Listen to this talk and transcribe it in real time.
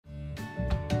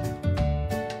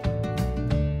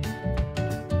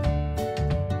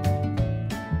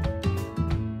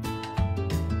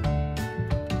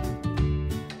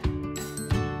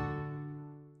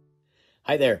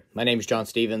Hi there, my name is John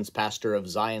Stevens, pastor of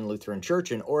Zion Lutheran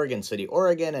Church in Oregon City,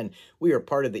 Oregon, and we are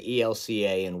part of the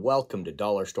ELCA, and welcome to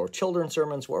Dollar Store Children's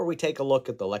Sermons, where we take a look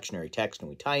at the lectionary text and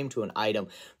we tie them to an item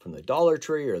from the Dollar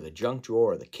Tree or the junk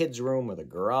drawer or the kids' room or the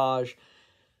garage.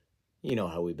 You know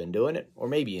how we've been doing it, or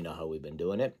maybe you know how we've been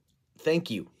doing it.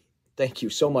 Thank you. Thank you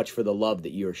so much for the love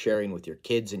that you are sharing with your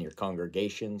kids and your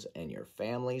congregations and your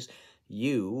families.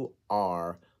 You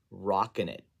are rocking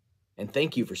it. And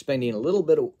thank you for spending a little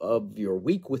bit of your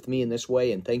week with me in this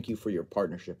way, and thank you for your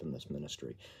partnership in this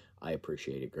ministry. I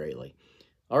appreciate it greatly.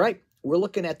 All right, we're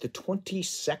looking at the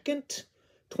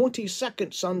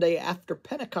 22nd Sunday after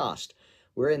Pentecost.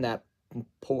 We're in that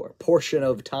portion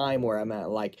of time where I'm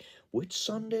at like, which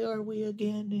Sunday are we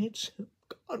again? It's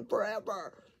gone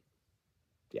forever.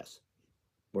 Yes,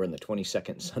 we're in the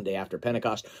 22nd Sunday after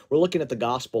Pentecost. We're looking at the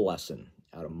gospel lesson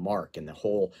out of Mark and the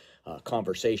whole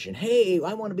conversation. Hey,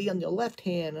 I want to be on the left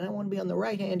hand and I want to be on the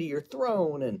right hand of your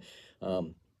throne. And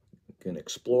can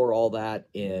explore all that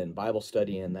in Bible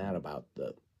study and that about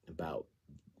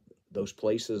those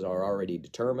places are already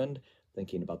determined,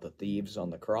 thinking about the thieves on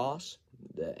the cross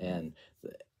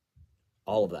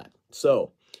all of that.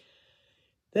 So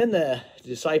then the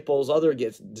other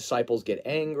disciples get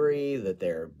angry that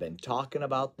they've been talking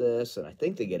about this, and I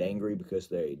think they get angry because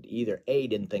they either A,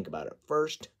 didn't think about it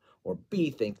first, or B,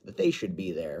 think that they should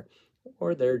be there,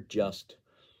 or they're just,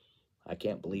 I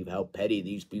can't believe how petty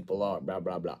these people are, blah,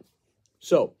 blah, blah.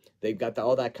 So they've got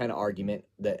all that kind of argument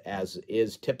that, as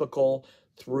is typical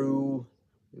through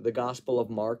the Gospel of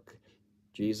Mark,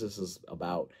 Jesus is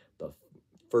about the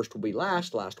first will be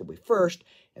last, last will be first,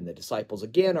 and the disciples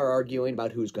again are arguing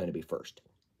about who's going to be first.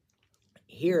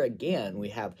 Here again, we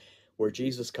have where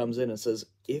Jesus comes in and says,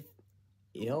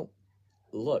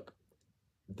 look,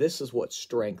 this is what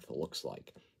strength looks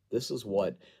like. This is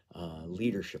what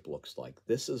leadership looks like.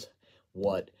 This is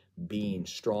what being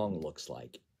strong looks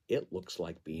like. It looks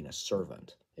like being a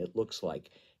servant. It looks like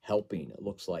helping. It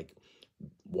looks like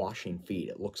washing feet.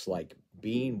 It looks like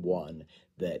being one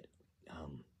that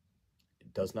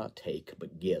does not take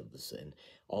but gives, and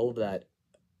all of that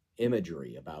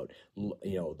imagery about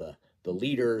the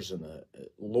leaders and the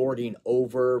lording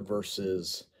over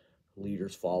versus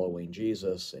leaders following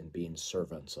Jesus and being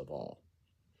servants of all.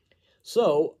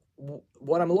 So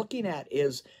what I'm looking at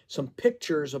is some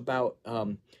pictures about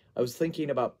I was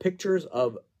thinking about pictures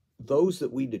of those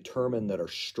that we determine that are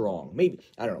strong. Maybe,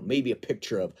 I don't know, maybe a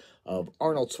picture of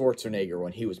Arnold Schwarzenegger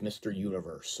when he was Mr.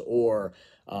 Universe, or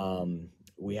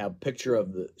we have a picture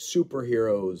of the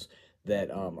superheroes that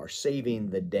are saving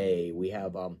the day. We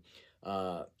have a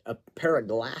pair of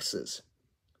glasses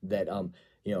that,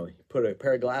 you put a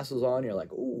pair of glasses on, you're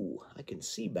like, ooh, I can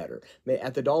see better.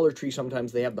 At the Dollar Tree,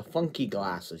 sometimes they have the funky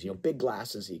glasses, big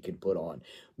glasses you can put on,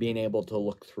 being able to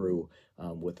look through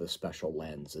with a special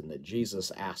lens, and that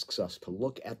Jesus asks us to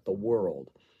look at the world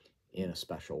in a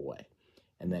special way.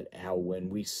 And that how when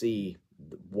we see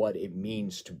what it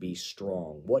means to be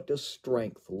strong, what does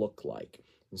strength look like?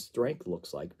 And strength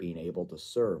looks like being able to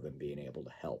serve and being able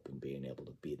to help and being able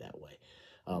to be that way.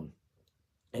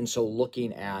 And so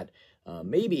looking at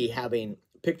maybe having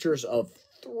pictures of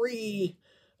three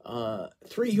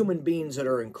human beings that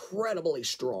are incredibly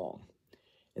strong.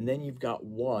 And then you've got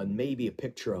maybe a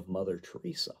picture of Mother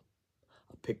Teresa,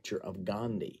 a picture of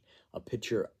Gandhi, a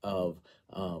picture of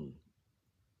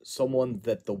someone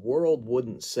that the world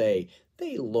wouldn't say,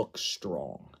 they look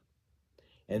strong.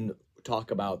 And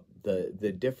talk about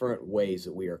the different ways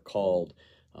that we are called.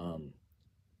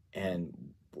 And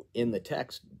in the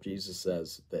text, Jesus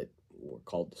says that we're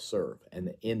called to serve.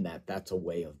 And in that's a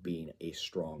way of being a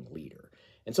strong leader.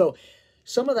 And so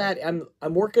some of that,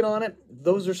 I'm working on it.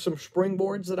 Those are some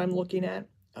springboards that I'm looking at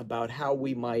about how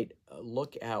we might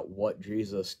look at what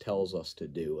Jesus tells us to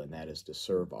do, and that is to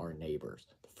serve our neighbors.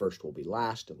 The first will be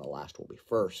last, and the last will be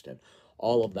first, and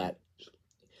all of that,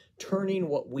 turning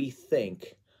what we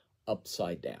think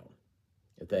upside down.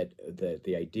 That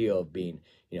the idea of being,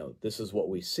 this is what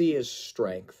we see as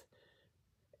strength.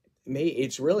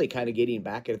 It's really kind of getting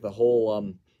back at the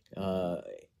whole,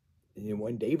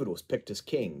 when David was picked as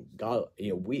king, God,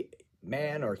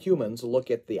 man or humans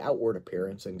look at the outward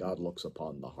appearance, and God looks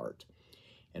upon the heart.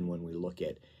 And when we look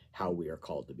at how we are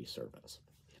called to be servants.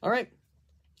 All right.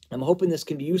 I'm hoping this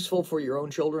can be useful for your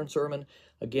own children's sermon.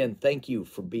 Again, thank you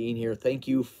for being here. Thank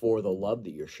you for the love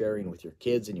that you're sharing with your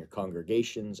kids and your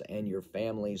congregations and your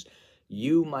families.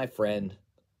 You, my friend,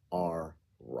 are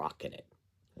rocking it.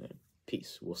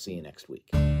 Peace. We'll see you next week.